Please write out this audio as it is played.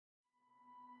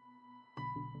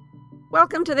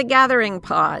Welcome to the Gathering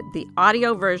Pod, the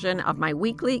audio version of my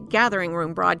weekly Gathering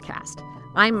Room broadcast.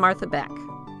 I'm Martha Beck.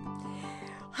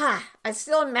 I'm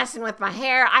still messing with my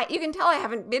hair. You can tell I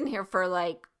haven't been here for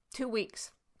like 2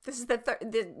 weeks. This is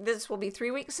this will be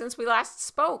 3 weeks since we last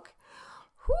spoke.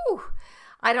 Whew.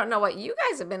 I don't know what you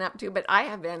guys have been up to, but I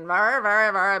have been very,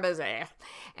 very, very busy.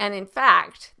 And in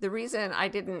fact, the reason I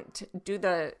didn't do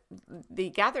the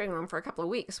Gathering Room for a couple of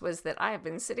weeks was that I have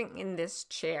been sitting in this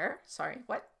chair. Sorry,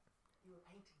 what? You were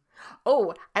painting.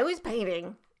 Oh, I was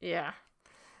painting. Yeah.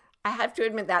 I have to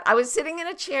admit that. I was sitting in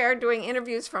a chair doing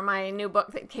interviews for my new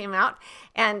book that came out.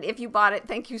 And if you bought it,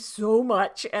 thank you so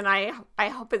much. And I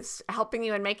hope it's helping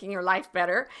you and making your life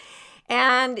better.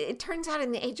 And it turns out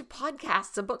in the age of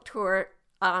podcasts, a book tour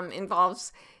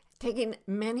involves taking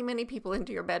many, many people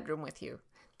into your bedroom with you.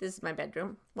 This is my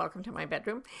bedroom. Welcome to my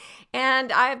bedroom.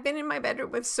 And I've been in my bedroom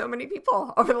with so many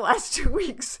people over the last 2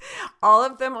 weeks, all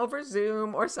of them over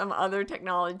Zoom or some other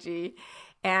technology.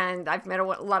 And I've met a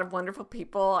lot of wonderful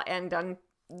people and done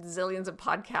zillions of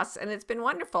podcasts, and it's been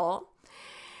wonderful,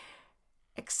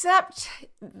 except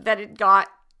that it got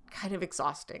kind of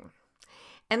exhausting.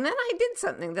 And then I did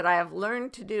something that I have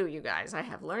learned to do, you guys. I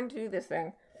have learned to do this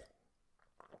thing,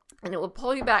 and it will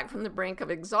pull you back from the brink of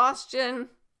exhaustion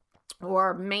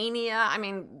or mania. I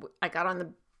mean, I got on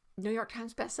the New York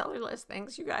Times bestseller list,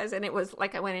 thanks, you guys, and it was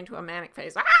like I went into a manic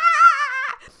phase.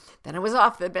 Then I was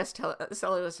off the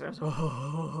bestseller list.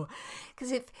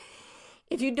 Because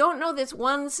if you don't know this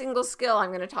one single skill I'm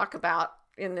going to talk about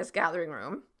in this Gathering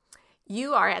Room,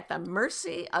 you are at the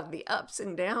mercy of the ups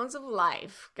and downs of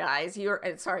life, guys.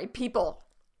 People.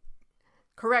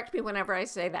 Correct me whenever I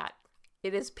say that.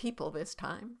 It is people this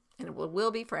time, and it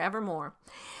will be forevermore.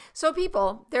 So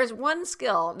people, there's one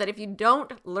skill that if you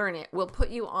don't learn it, will put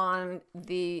you on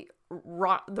the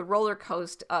roller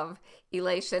coaster of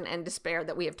elation and despair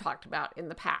that we have talked about in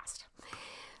the past.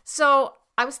 So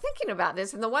I was thinking about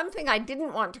this, and the one thing I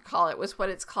didn't want to call it was what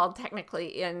it's called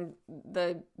technically in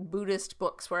the Buddhist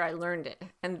books where I learned it,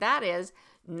 and that is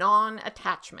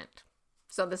non-attachment.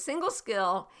 So the single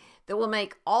skill that will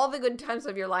make all the good times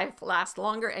of your life last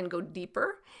longer and go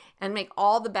deeper, and make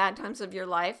all the bad times of your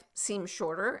life seem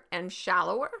shorter and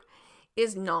shallower,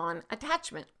 is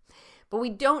non-attachment. But we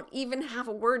don't even have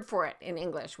a word for it in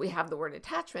English. We have the word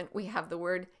attachment. We have the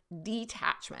word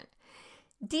detachment.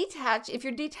 If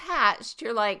you're detached,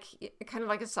 you're like kind of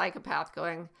like a psychopath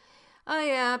going, oh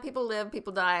yeah, people live,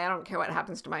 people die. I don't care what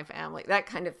happens to my family. That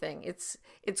kind of thing. It's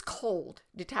cold.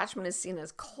 Detachment is seen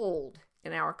as cold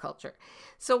in our culture.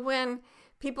 So when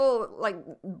people like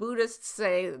Buddhists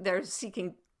say they're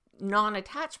seeking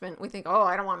non-attachment, we think, oh,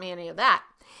 I don't want me any of that.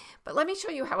 But let me show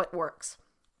you how it works.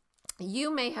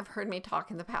 You may have heard me talk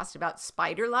in the past about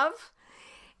spider love.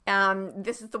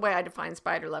 This is the way I define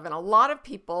spider love. And a lot of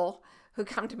people who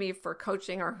come to me for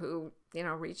coaching or who,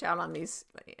 reach out on these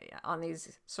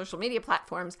social media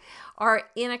platforms are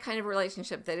in a kind of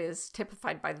relationship that is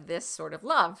typified by this sort of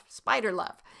love, spider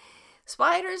love.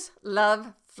 Spiders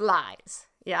love flies.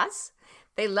 Yes,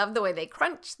 they love the way they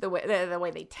crunch, the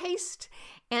way they taste.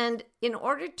 And in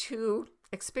order to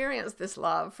experience this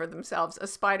love for themselves, a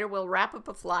spider will wrap up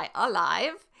a fly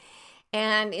alive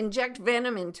and inject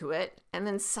venom into it and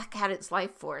then suck out its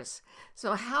life force.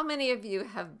 So how many of you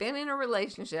have been in a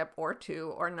relationship or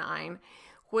 2 or 9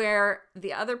 where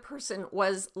the other person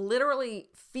was literally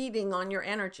feeding on your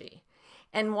energy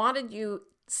and wanted you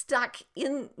stuck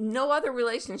in no other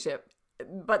relationship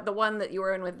but the one that you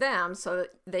were in with them so that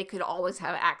they could always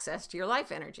have access to your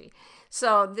life energy?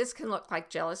 So this can look like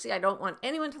jealousy. I don't want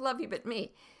anyone to love you but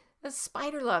me. That's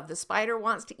spider love. The spider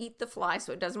wants to eat the fly,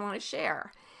 so it doesn't want to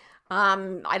share.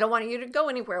 I don't want you to go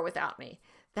anywhere without me.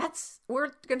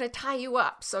 We're going to tie you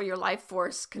up so your life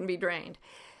force can be drained.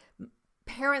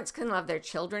 Parents can love their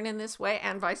children in this way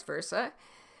and vice versa.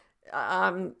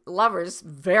 Lovers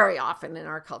very often in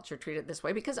our culture treat it this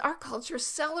way because our culture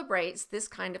celebrates this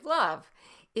kind of love.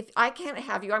 If I can't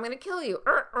have you, I'm going to kill you.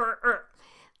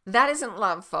 That isn't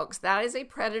love, folks. That is a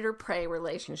predator-prey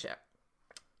relationship.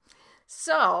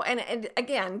 So, and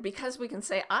again, because we can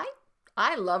say,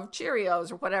 I love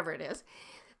Cheerios or whatever it is,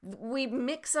 we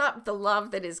mix up the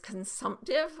love that is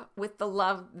consumptive with the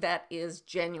love that is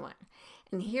genuine.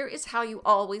 And here is how you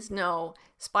always know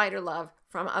spider love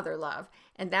from other love,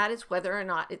 and that is whether or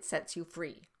not it sets you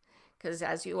free. Because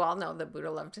as you all know, the Buddha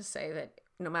loved to say that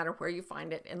no matter where you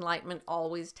find it, enlightenment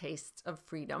always tastes of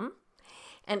freedom.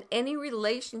 And any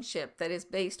relationship that is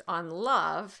based on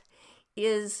love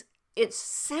its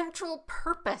central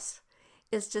purpose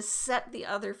is to set the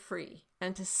other free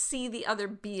and to see the other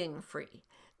being free.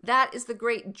 That is the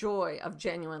great joy of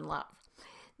genuine love.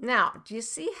 Now, do you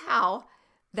see how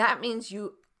that means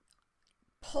you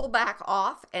pull back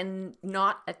off and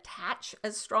not attach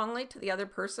as strongly to the other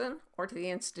person or to the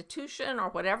institution or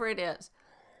whatever it is.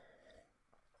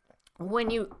 When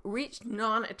you reach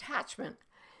non-attachment,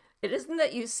 it isn't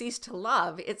that you cease to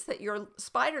love, it's that your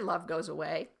spider love goes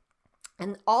away,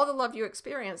 and all the love you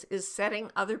experience is setting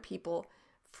other people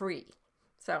free.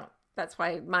 So that's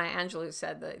why Maya Angelou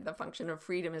said the function of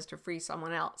freedom is to free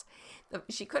someone else.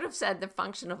 She could have said the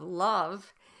function of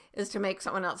love is to make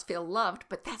someone else feel loved,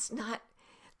 but that's not,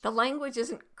 the language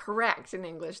isn't correct in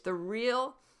English. The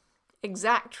real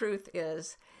exact truth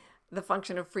is the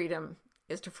function of freedom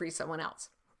is to free someone else.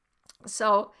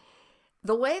 So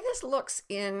the way this looks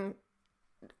in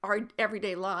our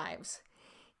everyday lives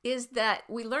is that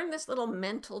we learn this little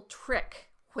mental trick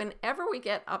whenever we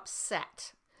get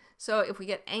upset. So if we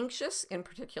get anxious in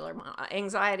particular,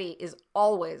 anxiety is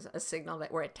always a signal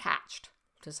that we're attached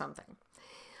to something.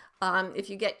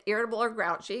 If you get irritable or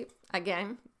grouchy,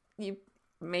 again, you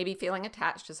may be feeling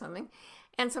attached to something.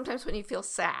 And sometimes when you feel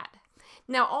sad.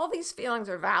 Now, all these feelings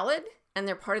are valid and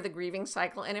they're part of the grieving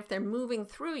cycle. And if they're moving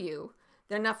through you,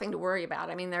 they're nothing to worry about.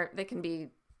 I mean, they can be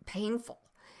painful,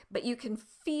 but you can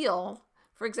feel,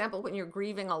 for example, when you're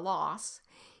grieving a loss,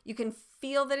 you can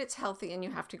feel that it's healthy and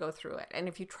you have to go through it. And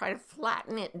if you try to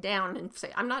flatten it down and say,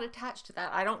 I'm not attached to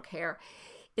that, I don't care,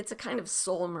 it's a kind of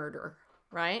soul murder,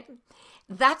 right?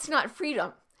 That's not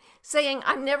freedom. Saying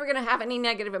I'm never going to have any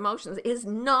negative emotions is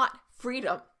not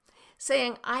freedom.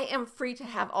 Saying I am free to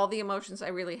have all the emotions I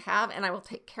really have and I will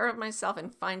take care of myself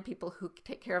and find people who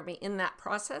take care of me in that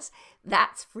process,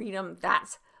 that's freedom,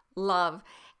 that's love,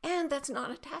 and that's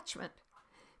not attachment.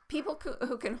 People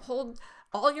who can hold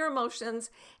all your emotions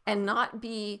and not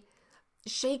be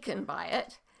shaken by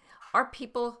it are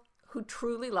people who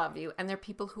truly love you, and they're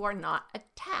people who are not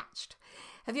attached.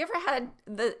 Have you ever had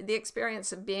the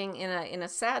experience of being in a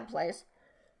sad place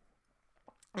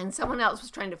and someone else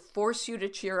was trying to force you to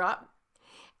cheer up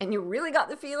and you really got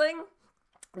the feeling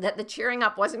that the cheering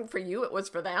up wasn't for you, it was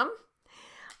for them?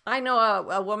 I know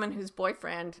a woman whose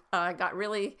boyfriend got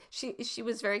really, she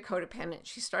was very codependent.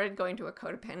 She started going to a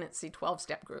codependency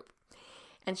 12-step group.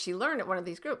 And she learned at one of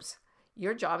these groups,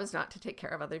 your job is not to take care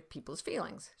of other people's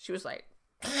feelings. She was like,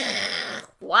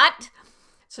 what?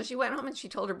 So she went home and she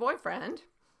told her boyfriend,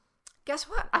 guess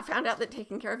what? I found out that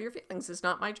taking care of your feelings is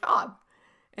not my job.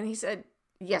 And he said,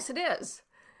 yes, it is.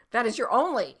 That is your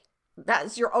only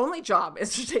job,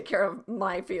 is to take care of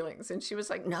my feelings. And she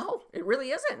was like, no, it really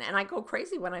isn't. And I go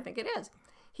crazy when I think it is.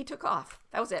 He took off.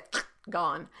 That was it.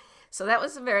 Gone. So that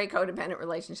was a very codependent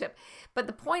relationship. But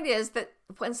the point is that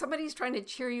when somebody's trying to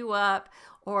cheer you up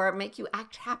or make you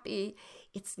act happy,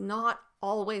 it's not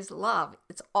always love.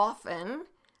 It's often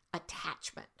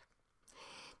attachment.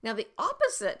 Now, the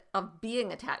opposite of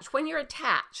being attached, when you're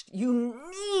attached, you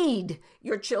need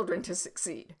your children to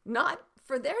succeed, not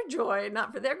for their joy,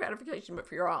 not for their gratification, but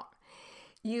for your own.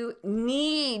 You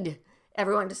need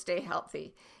everyone to stay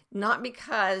healthy, not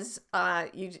because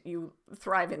you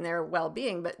thrive in their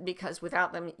well-being, but because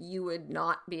without them, you would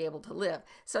not be able to live.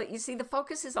 So you see, the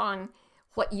focus is on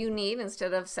what you need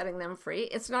instead of setting them free.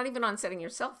 It's not even on setting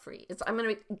yourself free. It's I'm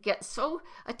going to get so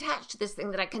attached to this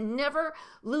thing that I can never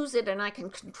lose it and I can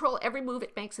control every move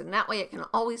it makes, and that way it can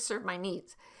always serve my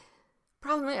needs.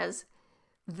 Problem is,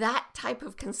 that type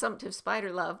of consumptive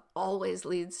spider love always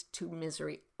leads to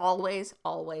misery. Always,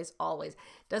 always, always.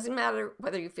 Doesn't matter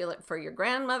whether you feel it for your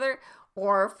grandmother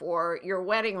or for your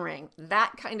wedding ring.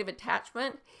 That kind of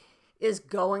attachment is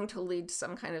going to lead to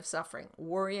some kind of suffering,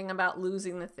 worrying about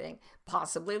losing the thing,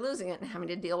 possibly losing it and having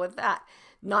to deal with that,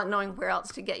 not knowing where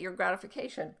else to get your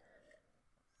gratification.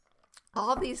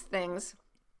 All these things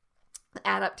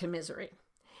add up to misery.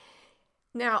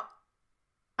 Now,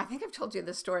 I think I've told you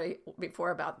this story before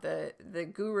about the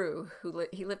guru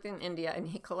he lived in India and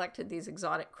he collected these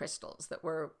exotic crystals that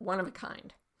were one of a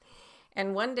kind.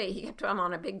 And one day he kept them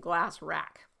on a big glass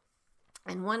rack.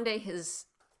 And one day his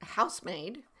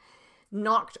housemaid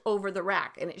knocked over the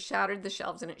rack and it shattered the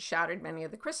shelves and it shattered many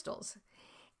of the crystals.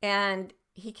 And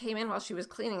he came in while she was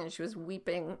cleaning and she was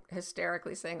weeping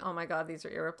hysterically saying, oh my God, these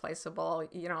are irreplaceable.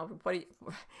 You know, what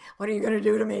are you going to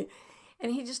do to me?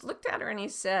 And he just looked at her and he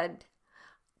said,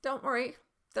 don't worry,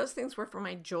 those things were for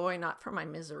my joy, not for my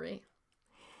misery.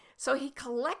 So he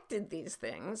collected these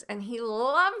things and he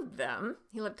loved them.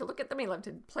 He loved to look at them, he loved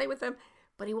to play with them,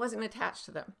 but he wasn't attached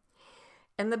to them.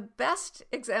 And the best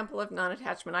example of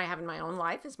non-attachment I have in my own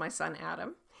life is my son,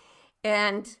 Adam.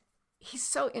 And he's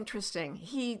so interesting.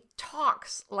 He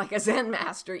talks like a Zen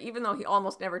master, even though he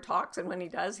almost never talks. And when he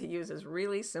does, he uses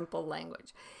really simple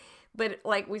language. But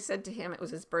like we said to him, it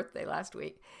was his birthday last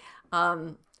week.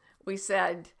 We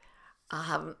said,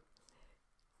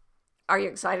 are you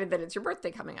excited that it's your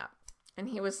birthday coming up? And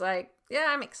he was like, yeah,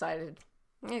 I'm excited.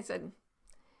 And he said,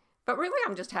 but really,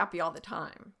 I'm just happy all the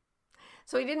time.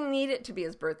 So he didn't need it to be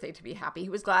his birthday to be happy. He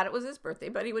was glad it was his birthday,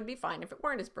 but he would be fine if it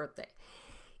weren't his birthday.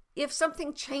 If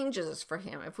something changes for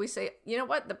him, if we say, you know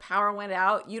what, the power went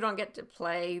out, you don't get to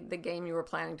play the game you were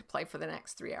planning to play for the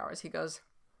next 3 hours. He goes,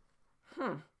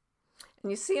 And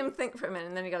you see him think for a minute,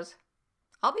 and then he goes,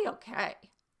 I'll be okay.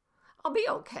 I'll be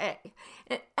okay.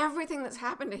 And everything that's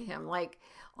happened to him, like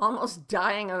almost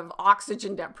dying of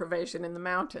oxygen deprivation in the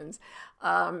mountains,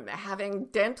 having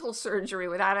dental surgery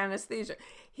without anesthesia,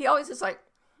 he always is like,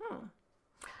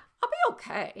 I'll be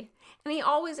okay. And he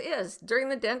always is. During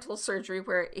the dental surgery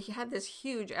where he had this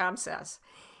huge abscess,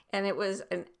 and it was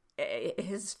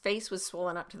his face was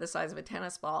swollen up to the size of a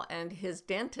tennis ball, and his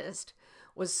dentist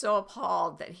was so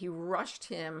appalled that he rushed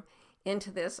him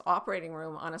into this operating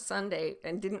room on a Sunday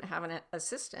and didn't have an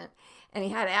assistant. And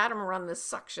he had Adam run the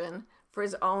suction for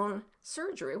his own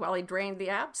surgery while he drained the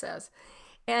abscess.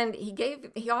 And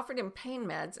he offered him pain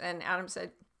meds, and Adam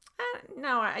said,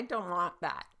 no, I don't want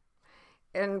that.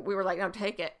 And we were like, no,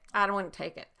 take it. I don't want to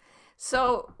take it.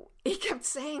 So he kept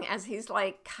saying, as he's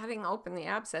like cutting open the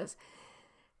abscess,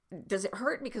 does it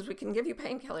hurt? Because we can give you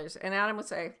painkillers. And Adam would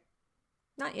say,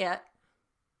 not yet.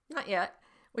 Not yet.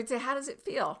 We'd say, how does it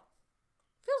feel?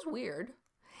 It feels weird.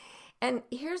 And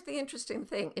here's the interesting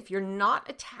thing. If you're not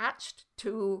attached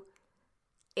to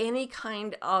any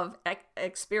kind of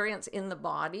experience in the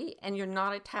body, and you're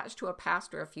not attached to a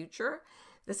past or a future,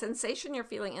 the sensation you're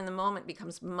feeling in the moment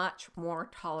becomes much more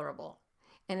tolerable.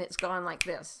 And it's gone like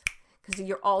this, because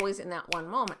you're always in that one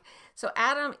moment. So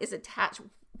Adam is attached.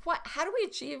 How do we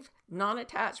achieve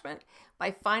non-attachment?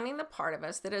 By finding the part of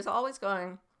us that is always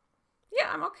going, yeah,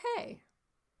 I'm okay.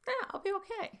 Yeah, I'll be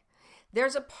okay.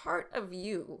 There's a part of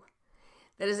you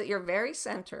that is at your very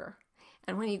center.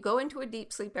 And when you go into a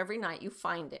deep sleep every night, you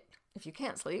find it. If you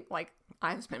can't sleep, like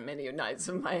I've spent many nights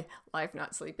of my life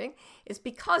not sleeping, it's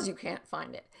because you can't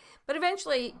find it. But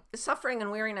eventually, suffering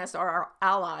and weariness are our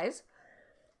allies,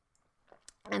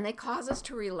 and they cause us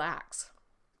to relax.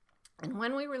 And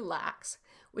when we relax,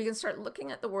 we can start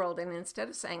looking at the world, and instead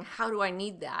of saying, how do I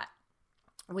need that?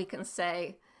 We can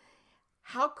say,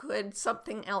 how could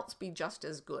something else be just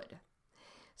as good?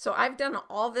 So I've done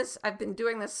all this. I've been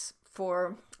doing this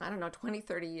for, 20,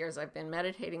 30 years. I've been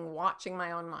meditating, watching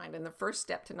my own mind. And the first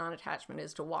step to non-attachment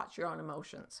is to watch your own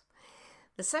emotions.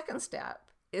 The second step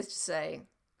is to say,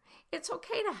 it's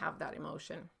okay to have that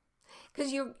emotion.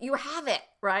 Because you have it,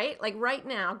 right? Like right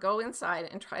now, go inside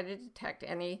and try to detect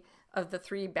any of the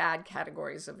 3 bad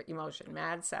categories of emotion: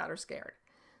 mad, sad, or scared.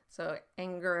 So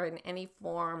anger in any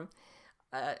form,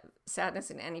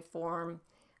 sadness in any form,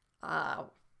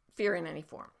 fear in any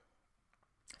form.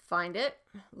 Find it,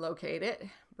 locate it,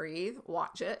 breathe,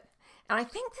 watch it. And I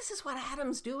think this is what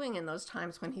Adam's doing in those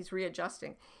times when he's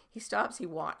readjusting. He stops, he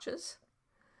watches,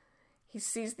 he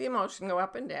sees the emotion go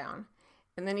up and down,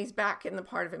 and then he's back in the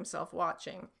part of himself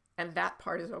watching, and that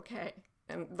part is okay.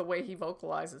 And the way he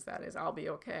vocalizes that is, I'll be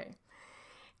okay.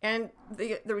 And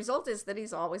the result is that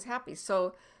he's always happy.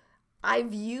 So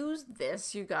I've used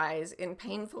this, you guys, in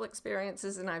painful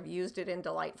experiences, and I've used it in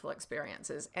delightful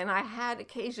experiences. And I had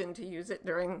occasion to use it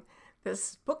during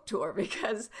this book tour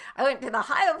because I went to the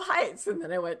high of heights, and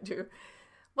then I went to,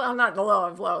 well, not the low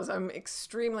of lows. I'm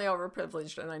extremely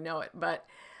overprivileged, and I know it. But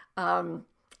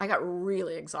I got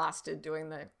really exhausted doing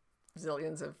the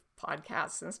zillions of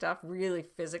podcasts and stuff, really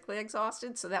physically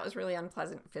exhausted. So that was really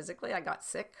unpleasant physically. I got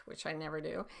sick, which I never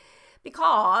do,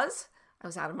 because I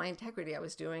was out of my integrity. I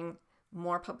was doing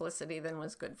more publicity than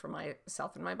was good for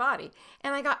myself and my body.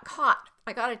 And I got caught.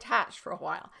 I got attached for a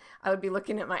while. I would be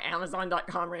looking at my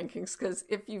Amazon.com rankings, because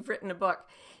if you've written a book,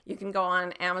 you can go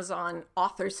on Amazon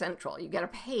Author Central. You get a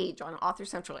page on Author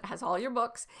Central. It has all your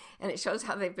books, and it shows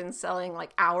how they've been selling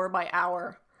like hour by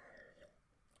hour.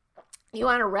 You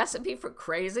want a recipe for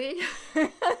crazy?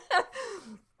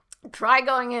 Try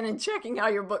going in and checking how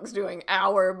your book's doing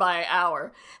hour by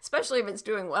hour, especially if it's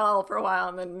doing well for a while.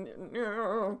 And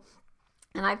then,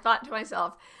 and I thought to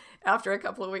myself, after a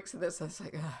couple of weeks of this, I was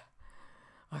like,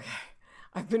 okay,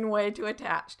 I've been way too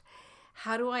attached.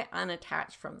 How do I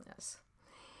unattach from this?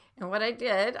 And what I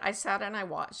did, I sat and I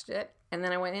watched it, and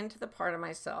then I went into the part of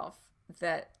myself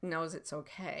that knows it's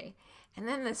okay. And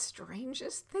then the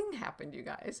strangest thing happened, you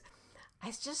guys. I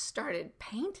just started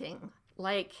painting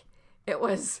like it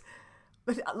was,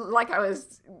 like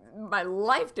my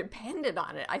life depended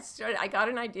on it. I got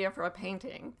an idea for a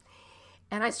painting,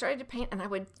 and I started to paint, and I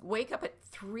would wake up at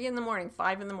 3 a.m,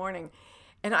 5 a.m,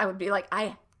 and I would be like,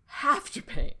 I have to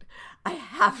paint. I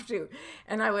have to.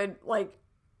 And I would like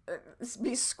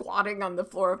be squatting on the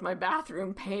floor of my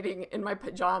bathroom painting in my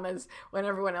pajamas when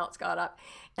everyone else got up.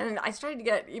 And I started to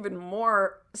get even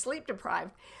more sleep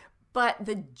deprived. But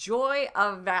the joy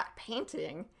of that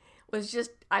painting was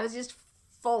just, I was just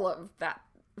full of that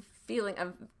feeling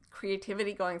of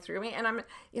creativity going through me. And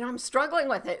I'm struggling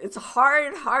with it. It's a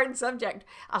hard subject.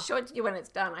 I'll show it to you when it's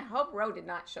done. I hope Ro did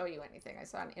not show you anything. I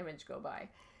saw an image go by.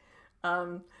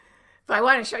 But I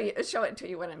want to show it to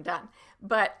you when I'm done.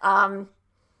 But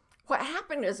what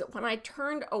happened is that when I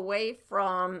turned away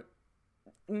from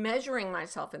measuring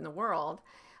myself in the world,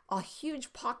 a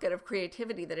huge pocket of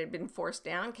creativity that had been forced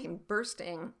down came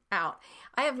bursting out.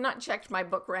 I have not checked my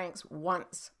book ranks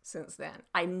once since then.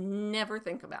 I never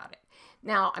think about it.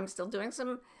 Now, I'm still doing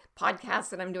some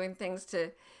podcasts and I'm doing things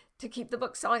to keep the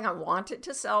book selling. I want it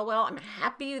to sell well. I'm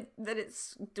happy that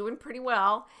it's doing pretty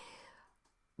well,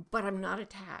 but I'm not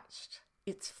attached.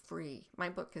 It's free. My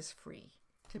book is free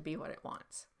to be what it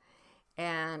wants.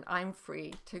 And I'm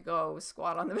free to go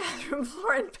squat on the bathroom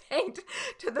floor and paint,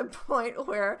 to the point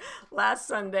where last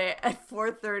Sunday at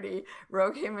 4:30, Ro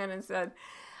came in and said,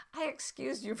 I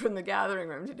excused you from the gathering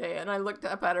room today. And I looked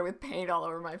up at her with paint all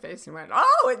over my face and went,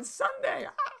 oh, it's Sunday.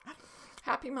 Ah,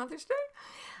 happy Mother's Day.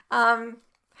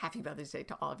 Happy Mother's Day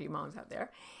to all of you moms out there.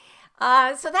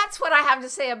 So that's what I have to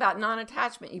say about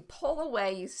non-attachment. You pull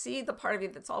away, you see the part of you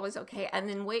that's always okay, and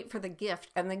then wait for the gift.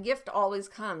 And the gift always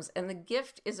comes. And the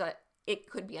gift is it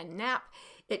could be a nap.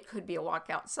 It could be a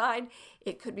walk outside.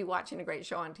 It could be watching a great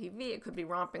show on TV. It could be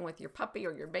romping with your puppy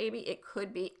or your baby. It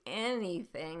could be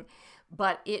anything,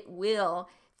 but it will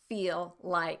feel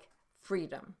like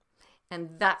freedom.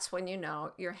 And that's when you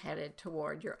know you're headed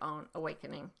toward your own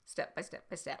awakening, step by step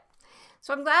by step.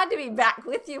 So I'm glad to be back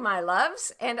with you, my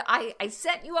loves. And I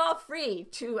set you all free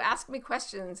to ask me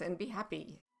questions and be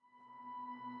happy.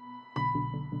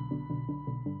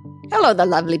 Hello, the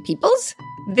lovely peoples.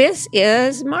 This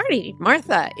is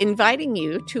Martha, inviting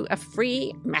you to a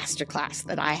free masterclass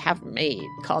that I have made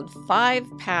called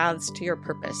 5 Paths to Your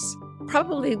Purpose.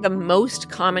 Probably the most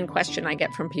common question I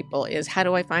get from people is, how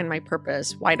do I find my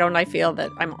purpose? Why don't I feel that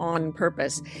I'm on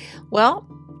purpose? Well,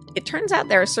 it turns out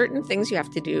there are certain things you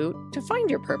have to do to find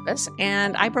your purpose,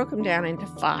 and I broke them down into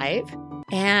 5,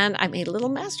 and I made a little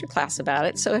masterclass about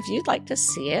it. So if you'd like to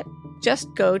see it,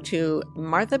 just go to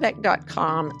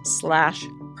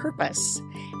marthabeck.com/purpose,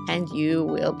 and you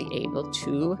will be able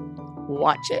to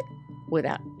watch it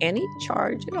without any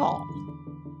charge at all.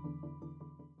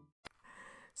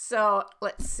 So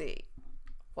let's see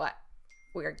what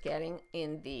we're getting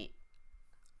in the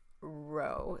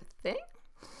row thing.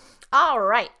 All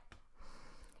right.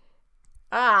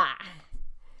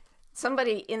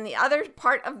 Somebody in the other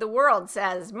part of the world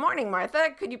says, morning, Martha.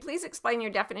 Could you please explain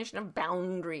your definition of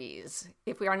boundaries?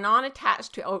 If we are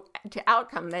non-attached to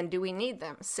outcome, then do we need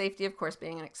them? Safety, of course,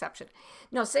 being an exception.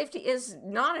 No, safety is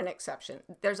not an exception.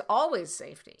 There's always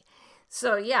safety.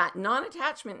 So yeah,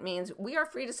 non-attachment means we are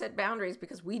free to set boundaries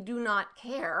because we do not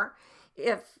care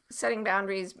if setting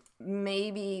boundaries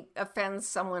maybe offends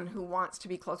someone who wants to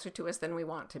be closer to us than we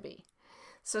want to be.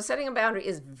 So setting a boundary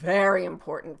is very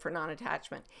important for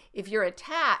non-attachment. If you're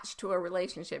attached to a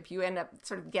relationship, you end up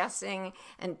sort of guessing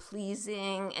and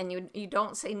pleasing, and you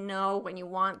don't say no when you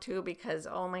want to because,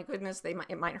 oh my goodness,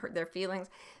 it might hurt their feelings.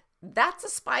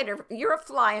 That's you're a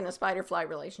fly in a spider-fly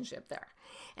relationship there.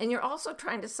 And you're also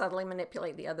trying to subtly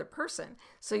manipulate the other person.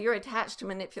 So you're attached to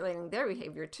manipulating their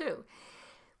behavior too.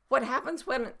 What happens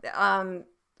when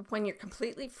you're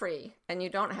completely free and you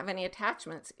don't have any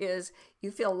attachments is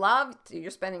you feel loved, you're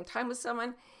spending time with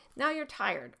someone, now you're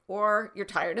tired, or you're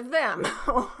tired of them,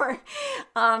 or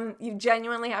you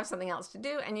genuinely have something else to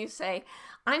do and you say,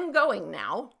 I'm going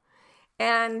now,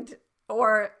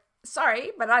 or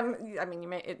sorry, but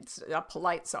it's a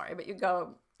polite sorry, but you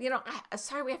go,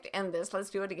 sorry, we have to end this. Let's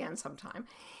do it again sometime.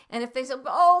 And if they say,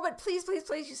 oh, but please, please,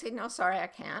 please, you say, no, sorry, I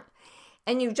can't.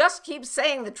 And you just keep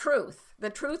saying the truth.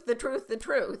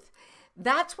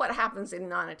 That's what happens in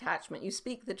non-attachment. You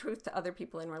speak the truth to other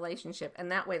people in relationship,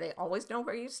 and that way they always know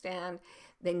where you stand.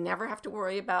 They never have to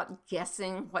worry about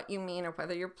guessing what you mean or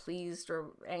whether you're pleased or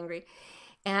angry.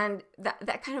 And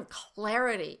that kind of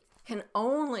clarity can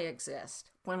only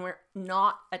exist when we're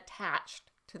not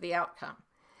attached to the outcome.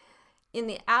 In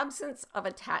the absence of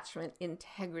attachment,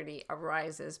 integrity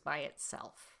arises by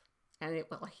itself, and it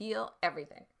will heal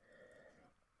everything.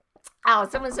 Oh,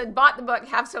 someone said, bought the book,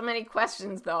 have so many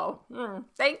questions though.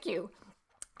 Thank you.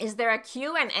 Is there a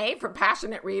Q&A for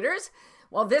passionate readers?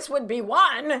 Well, this would be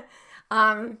one.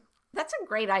 That's a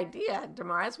great idea,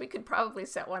 Damaris. We could probably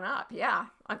set one up. Yeah,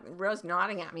 Rose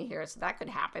nodding at me here, so that could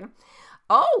happen.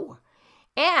 Oh,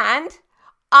 and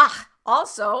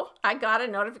also I got a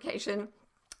notification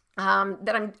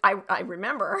I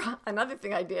remember another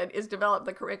thing I did is develop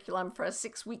the curriculum for a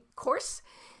 6-week course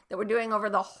that we're doing over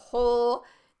the whole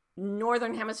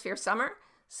Northern Hemisphere summer,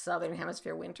 Southern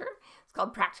Hemisphere winter. It's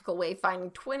called Practical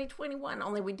Wayfinding 2021.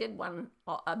 Only we did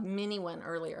a mini one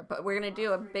earlier, but we're going to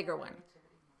do a bigger one.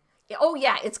 Oh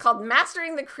yeah, it's called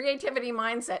Mastering the Creativity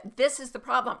Mindset. This is the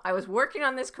problem. I was working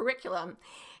on this curriculum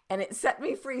and it set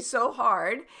me free so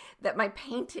hard that my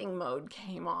painting mode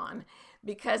came on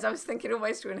because I was thinking of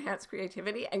ways to enhance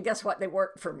creativity, and guess what? They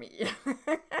worked for me.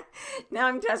 Now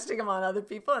I'm testing them on other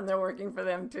people and they're working for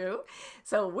them too.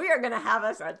 So we are going to have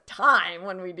us a time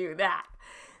when we do that.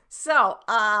 So,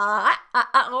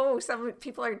 some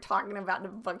people are talking about the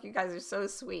book. You guys are so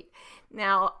sweet.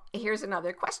 Now, here's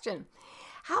another question.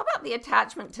 How about the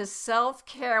attachment to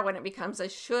self-care when it becomes a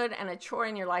should and a chore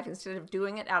in your life instead of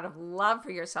doing it out of love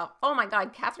for yourself? Oh my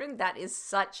God, Catherine, that is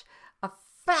such a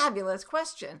fabulous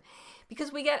question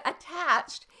because we get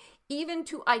attached even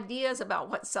to ideas about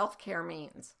what self-care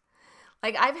means.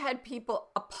 Like I've had people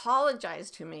apologize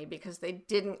to me because they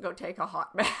didn't go take a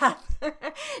hot bath.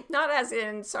 Not as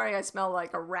in, sorry, I smell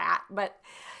like a rat, but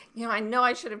I know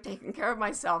I should have taken care of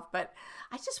myself, but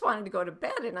I just wanted to go to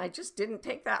bed and I just didn't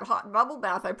take that hot bubble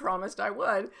bath I promised I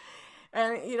would.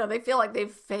 And, they feel like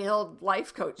they've failed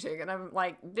life coaching. And I'm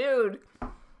like, dude,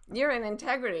 you're in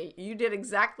integrity. You did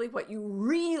exactly what you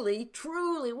really,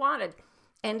 truly wanted.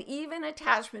 And even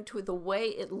attachment to the way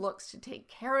it looks to take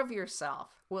care of yourself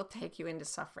will take you into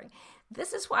suffering.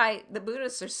 This is why the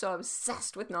Buddhists are so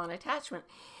obsessed with non-attachment.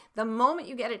 The moment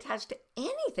you get attached to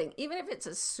anything, even if it's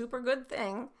a super good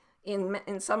thing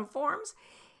in some forms,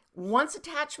 once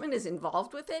attachment is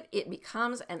involved with it, it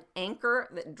becomes an anchor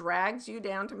that drags you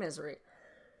down to misery.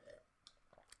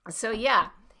 So yeah,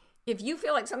 if you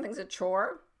feel like something's a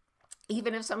chore,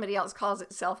 even if somebody else calls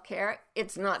it self-care,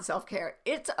 it's not self-care.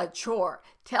 It's a chore.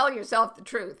 Tell yourself the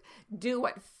truth. Do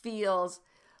what feels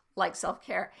like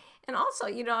self-care. And also,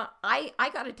 I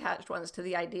got attached once to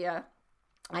the idea,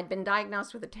 I'd been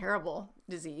diagnosed with a terrible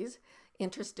disease,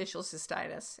 interstitial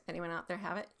cystitis. Anyone out there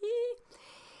have it?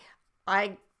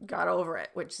 I got over it,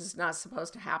 which is not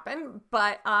supposed to happen.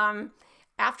 But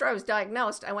after I was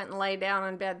diagnosed, I went and lay down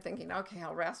in bed thinking, okay,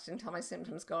 I'll rest until my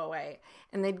symptoms go away.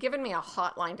 And they'd given me a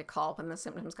hotline to call when the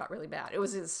symptoms got really bad. It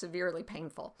was severely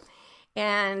painful.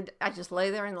 And I just lay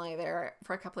there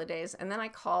for a couple of days. And then I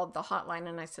called the hotline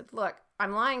and I said, look,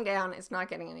 I'm lying down. It's not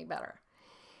getting any better.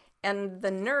 And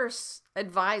the nurse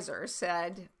advisor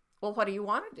said, well, what do you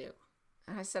want to do?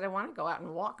 And I said, I want to go out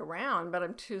and walk around, but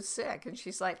I'm too sick. And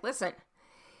she's like, listen,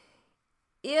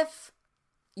 if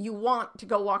you want to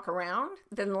go walk around,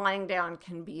 then lying down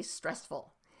can be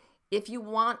stressful. If you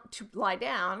want to lie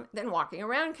down, then walking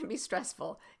around can be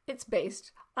stressful. It's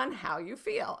based on how you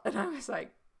feel. And I was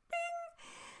like, bing.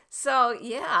 So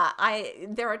yeah,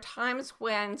 there are times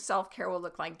when self-care will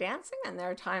look like dancing, and there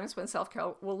are times when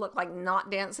self-care will look like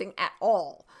not dancing at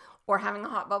all, or having a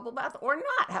hot bubble bath, or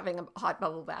not having a hot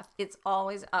bubble bath. It's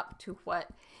always up to what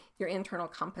your internal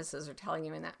compasses are telling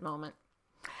you in that moment.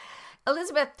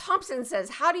 Elizabeth Thompson says,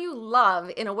 how do you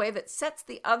love in a way that sets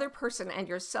the other person and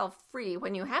yourself free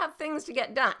when you have things to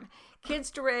get done? Kids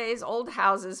to raise, old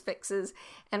houses, fixes,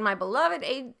 and my beloved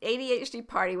ADHD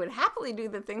party would happily do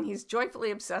the thing he's joyfully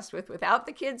obsessed with without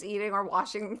the kids eating or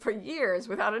washing for years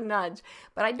without a nudge.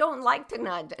 But I don't like to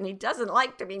nudge, and he doesn't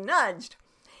like to be nudged.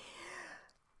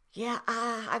 Yeah,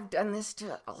 I've done this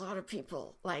to a lot of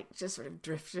people, like just sort of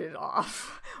drifted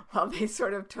off while they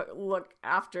sort of look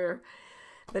after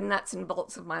the nuts and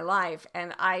bolts of my life.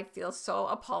 And I feel so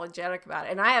apologetic about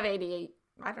it. And I have ADHD.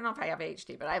 I don't know if I have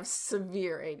ADHD, but I have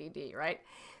severe ADD, right?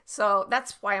 So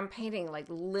that's why I'm painting like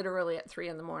literally at 3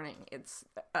 a.m. It's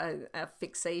a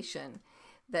fixation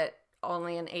that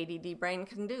only an ADD brain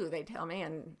can do, they tell me.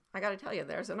 And I got to tell you,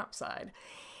 there's an upside.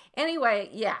 Anyway,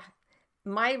 yeah.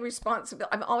 My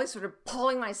responsibility, I'm always sort of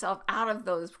pulling myself out of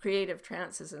those creative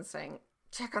trances and saying,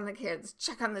 check on the kids,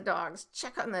 check on the dogs,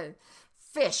 check on the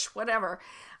fish, whatever.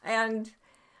 And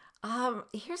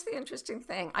here's the interesting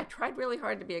thing. I tried really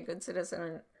hard to be a good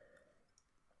citizen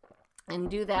and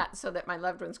do that so that my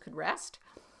loved ones could rest.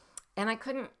 And I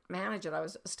couldn't manage it. I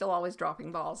was still always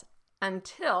dropping balls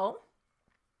until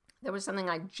there was something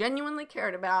I genuinely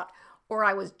cared about, or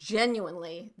I was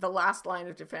genuinely the last line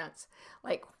of defense.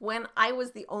 Like when I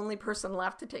was the only person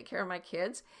left to take care of my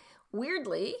kids,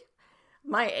 weirdly,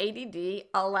 my ADD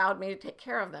allowed me to take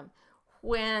care of them.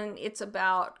 When it's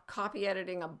about copy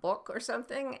editing a book or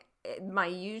something, my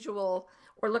usual,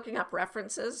 or looking up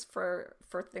references for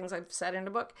things I've said in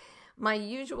a book, my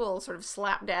usual sort of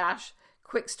slapdash,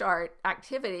 quick start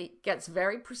activity gets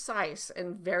very precise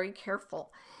and very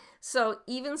careful. So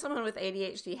even someone with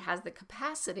ADHD has the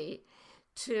capacity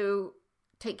to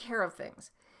take care of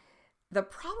things. The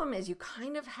problem is you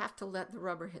kind of have to let the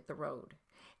rubber hit the road.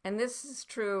 And this is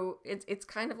true. It's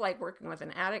kind of like working with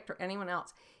an addict or anyone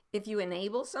else. If you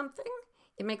enable something,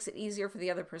 it makes it easier for the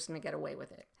other person to get away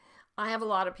with it. I have a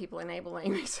lot of people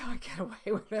enabling me, so I get away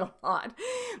with it a lot.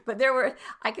 But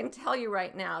I can tell you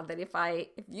right now that if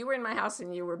you were in my house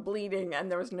and you were bleeding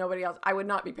and there was nobody else, I would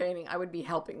not be painting. I would be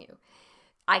helping you.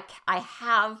 I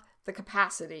have the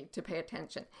capacity to pay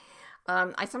attention.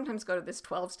 I sometimes go to this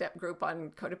 12-step group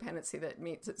on codependency that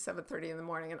meets at 7:30 in the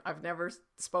morning, and I've never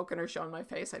spoken or shown my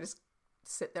face. I just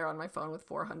sit there on my phone with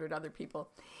 400 other people.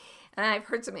 And I've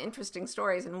heard some interesting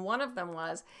stories, and one of them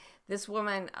was this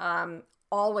woman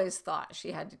always thought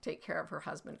she had to take care of her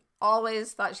husband,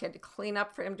 always thought she had to clean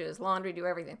up for him, do his laundry, do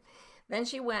everything. Then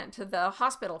she went to the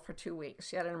hospital for 2 weeks.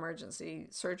 She had an emergency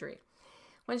surgery.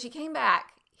 When she came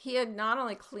back, he had not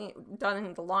only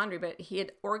done the laundry, but he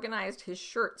had organized his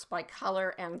shirts by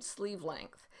color and sleeve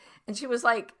length. And she was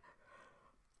like,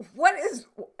 what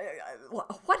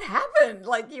happened?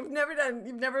 Like, you've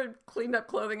never cleaned up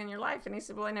clothing in your life. And he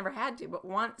said, well, I never had to. But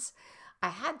once I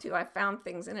had to, I found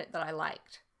things in it that I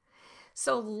liked.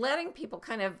 So letting people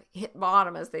kind of hit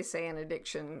bottom, as they say in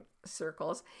addiction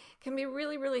circles, can be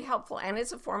really, really helpful. And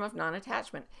it's a form of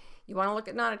non-attachment. You want to look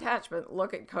at non-attachment,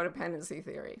 look at codependency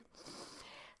theory.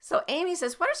 So Amy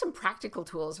says, what are some practical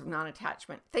tools of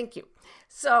non-attachment? Thank you.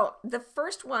 So the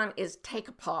first one is take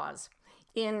a pause.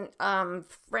 In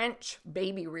French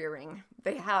baby rearing,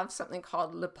 they have something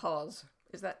called le pause.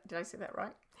 Did I say that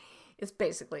right? It's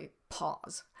basically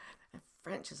pause.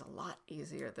 French is a lot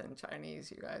easier than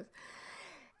Chinese, you guys.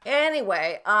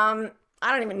 Anyway, I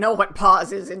don't even know what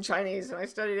pause is in Chinese, and I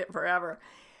studied it forever.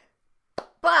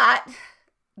 But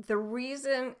the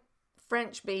reason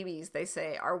French babies, they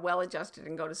say, are well-adjusted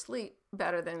and go to sleep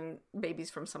better than babies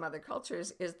from some other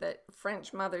cultures is that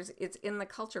French mothers, it's in the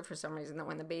culture for some reason that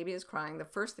when the baby is crying, the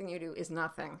first thing you do is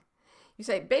nothing. You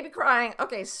say, baby crying,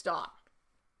 okay, stop.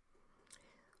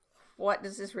 What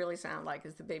does this really sound like?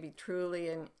 Is the baby truly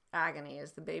in agony?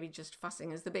 Is the baby just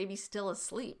fussing? Is the baby still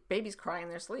asleep? Babies cry in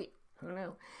their sleep. Who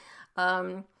knew?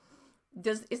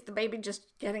 Is the baby just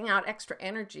getting out extra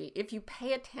energy? If you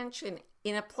pay attention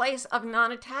in a place of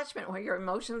non-attachment where your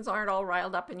emotions aren't all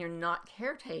riled up and you're not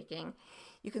caretaking,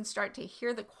 you can start to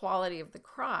hear the quality of the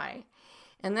cry.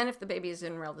 And then if the baby is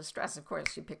in real distress, of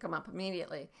course, you pick them up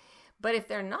immediately. But if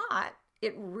they're not,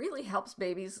 it really helps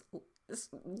babies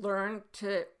learn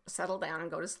to settle down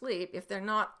and go to sleep if they're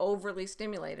not overly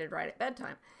stimulated right at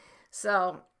bedtime.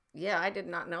 So, yeah, I did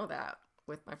not know that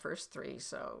with my first three.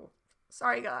 So,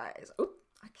 sorry, guys. Oop,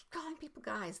 I keep calling people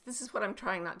guys. This is what I'm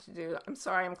trying not to do. I'm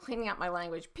sorry. I'm cleaning up my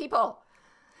language. People.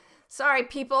 Sorry,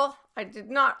 people. I did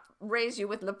not raise you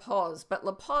with le pause, but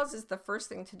le pause is the first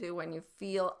thing to do when you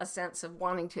feel a sense of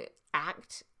wanting to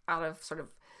act out of sort of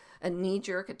a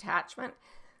knee-jerk attachment.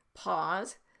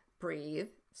 Pause, breathe,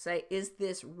 say, is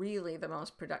this really the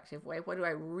most productive way? What do I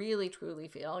really, truly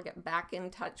feel? Get back in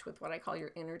touch with what I call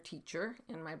your inner teacher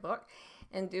in my book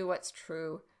and do what's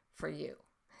true for you.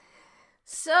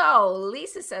 So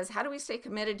Lisa says, how do we stay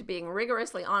committed to being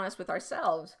rigorously honest with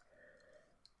ourselves?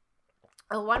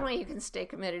 Well, one way you can stay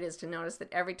committed is to notice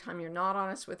that every time you're not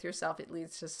honest with yourself, it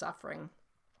leads to suffering.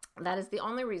 That is the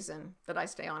only reason that I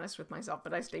stay honest with myself,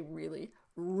 but I stay really,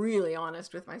 really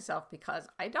honest with myself because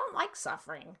I don't like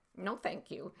suffering. No,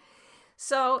 thank you.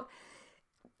 So,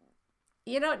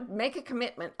 make a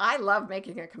commitment. I love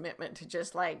making a commitment to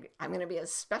just like, I'm going to be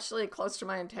especially close to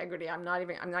my integrity. I'm not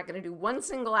going to do one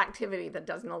single activity that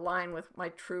doesn't align with my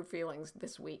true feelings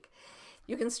this week.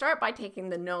 You can start by taking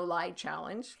the no lie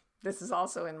challenge. This is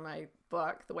also in my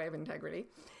book, The Way of Integrity.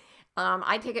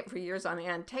 I take it for years on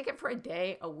end. Take it for a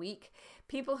day, a week.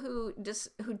 People who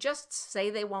just say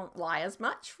they won't lie as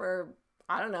much for,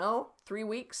 3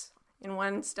 weeks in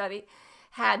one study,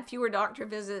 had fewer doctor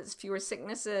visits, fewer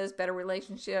sicknesses, better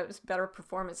relationships, better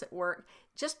performance at work,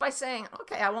 just by saying,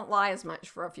 okay, I won't lie as much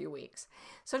for a few weeks.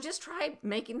 So just try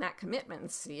making that commitment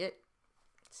and see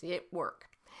it work.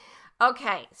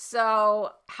 Okay,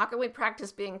 so how can we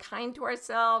practice being kind to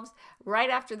ourselves?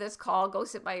 Right after this call, go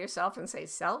sit by yourself and say,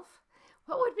 self,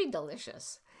 what would be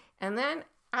delicious? And then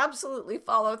absolutely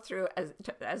follow through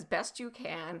as best you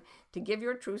can to give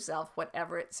your true self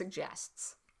whatever it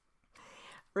suggests.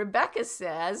 Rebecca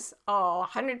says,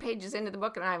 100 pages into the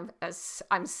book and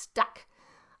I'm stuck.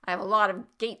 I have a lot of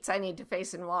gates I need to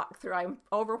face and walk through. I'm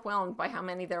overwhelmed by how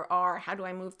many there are. How do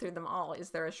I move through them all? Is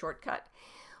there a shortcut?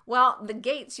 Well, the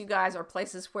gates, you guys, are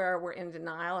places where we're in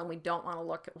denial and we don't want to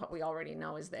look at what we already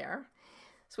know is there.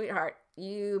 Sweetheart,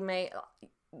 you may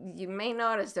you may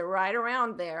notice that right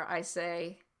around there, I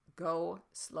say, go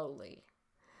slowly.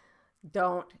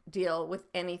 Don't deal with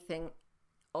anything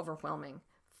overwhelming.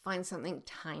 Find something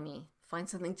tiny. Find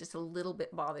something just a little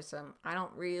bit bothersome. I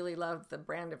don't really love the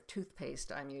brand of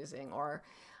toothpaste I'm using, or,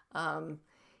 I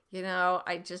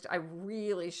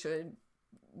really should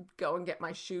go and get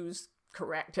my shoes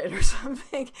corrected or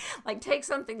something. Like, take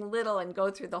something little and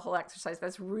go through the whole exercise.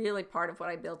 That's really part of what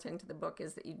I built into the book,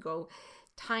 is that you go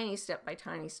tiny step by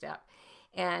tiny step.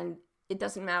 And it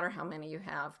doesn't matter how many you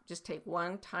have. Just take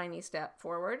one tiny step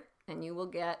forward and you will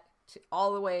get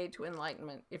all the way to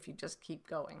enlightenment if you just keep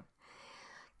going.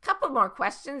 Couple more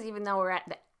questions, even though we're at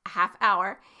the half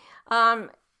hour.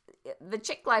 The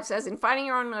Chick Life says, in Finding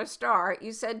Your Own North Star,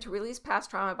 you said to release past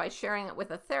trauma by sharing it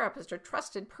with a therapist or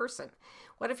trusted person.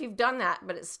 What if you've done that,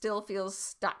 but it still feels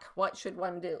stuck? What should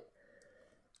one do?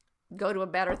 Go to a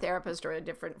better therapist or a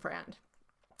different friend.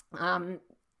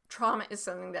 Trauma is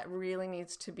something that really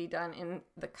needs to be done in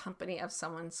the company of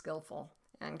someone skillful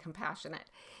and compassionate.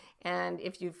 And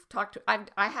if you've talked to,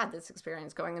 I had this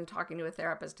experience going and talking to a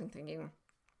therapist and thinking,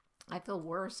 I feel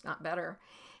worse, not better.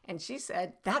 And she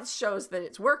said, that shows that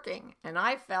it's working. And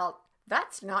I felt,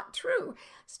 that's not true.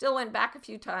 Still went back a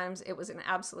few times. It was an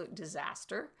absolute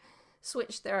disaster.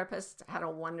 Switched therapists, had a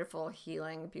wonderful,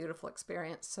 healing, beautiful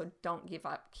experience. So don't give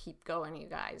up. Keep going, you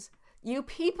guys. You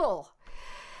people.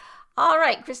 All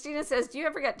right. Christina says, do you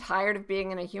ever get tired of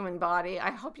being in a human body? I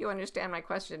hope you understand my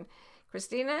question.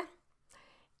 Christina,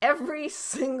 every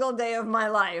single day of my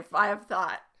life, I have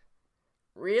thought,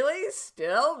 really?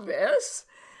 Still this?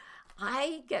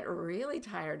 I get really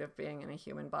tired of being in a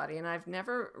human body, and I've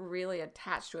never really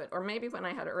attached to it. Or maybe when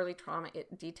I had early trauma,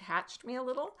 it detached me a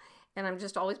little, and I've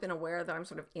just always been aware that I'm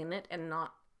sort of in it and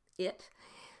not it.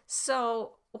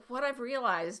 So what I've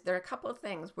realized, there are a couple of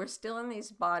things. We're still in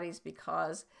these bodies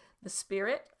because the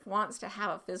spirit wants to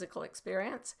have a physical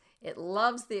experience. It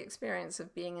loves the experience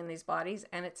of being in these bodies,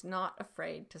 and it's not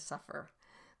afraid to suffer.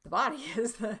 The body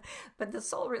is but the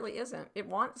soul really isn't. It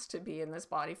wants to be in this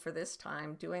body for this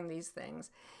time, doing these things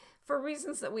for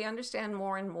reasons that we understand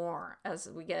more and more as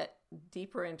we get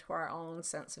deeper into our own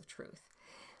sense of truth.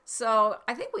 So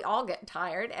I think we all get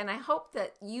tired, and I hope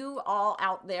that you all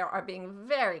out there are being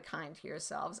very kind to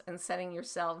yourselves and setting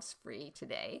yourselves free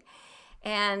today.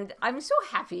 And I'm so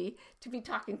happy to be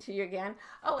talking to you again.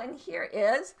 Oh, and here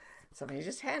is, somebody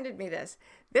just handed me this.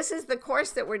 This is the course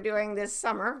that we're doing this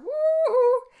summer. Woo!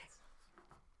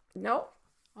 No?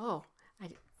 Oh,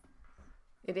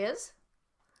 it is?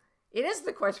 It is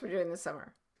the course we're doing this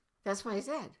summer. That's what I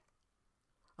said.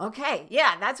 Okay,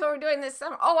 yeah, that's what we're doing this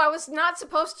summer. Oh, I was not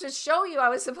supposed to show you. I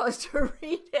was supposed to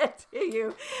read it to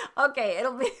you. Okay,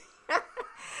 it'll be...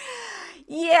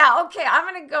 Yeah, okay, I'm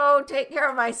going to go take care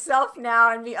of myself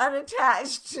now and be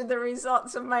unattached to the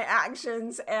results of my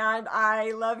actions. And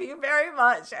I love you very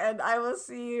much. And I will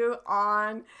see you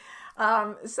on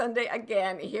Sunday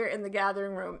again here in the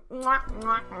gathering room. Mwah,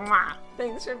 mwah, mwah.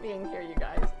 Thanks for being here, you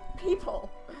guys. People.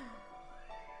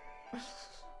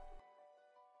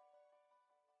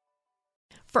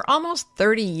 For almost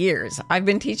 30 years, I've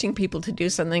been teaching people to do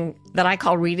something that I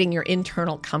call reading your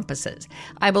internal compasses.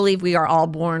 I believe we are all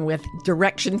born with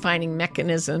direction-finding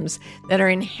mechanisms that are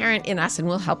inherent in us and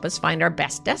will help us find our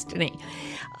best destiny.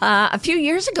 A few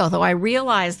years ago, though, I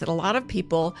realized that a lot of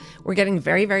people were getting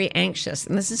very, very anxious.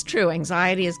 And this is true.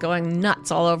 Anxiety is going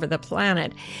nuts all over the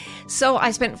planet. So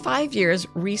I spent 5 years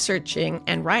researching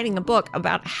and writing a book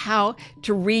about how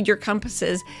to read your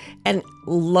compasses and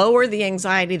lower the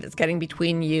anxiety that's getting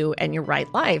between you and your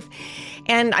right life.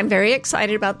 And I'm very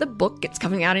excited about the book. It's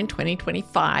coming out in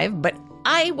 2025, but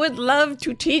I would love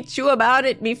to teach you about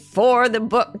it before the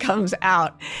book comes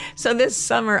out. So this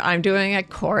summer, I'm doing a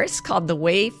course called The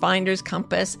Wayfinder's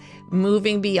Compass,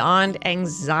 Moving Beyond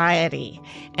Anxiety.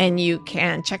 And you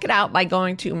can check it out by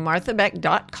going to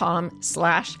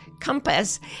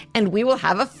marthabeck.com/compass, and we will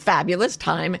have a fabulous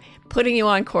time putting you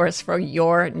on course for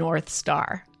your North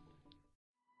Star.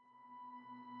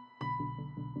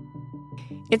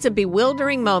 It's a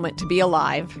bewildering moment to be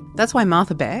alive. That's why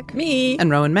Martha Beck, me, and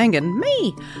Rowan Mangan,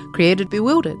 me, created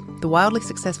Bewildered, the wildly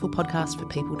successful podcast for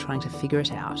people trying to figure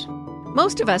it out.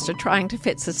 Most of us are trying to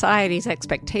fit society's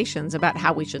expectations about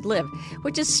how we should live,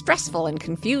 which is stressful and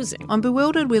confusing. On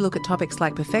Bewildered, we look at topics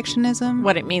like perfectionism,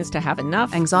 what it means to have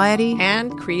enough, anxiety,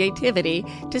 and creativity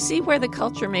to see where the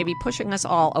culture may be pushing us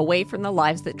all away from the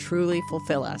lives that truly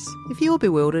fulfill us. If you're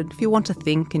bewildered, if you want to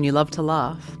think and you love to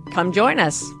laugh, come join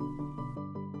us.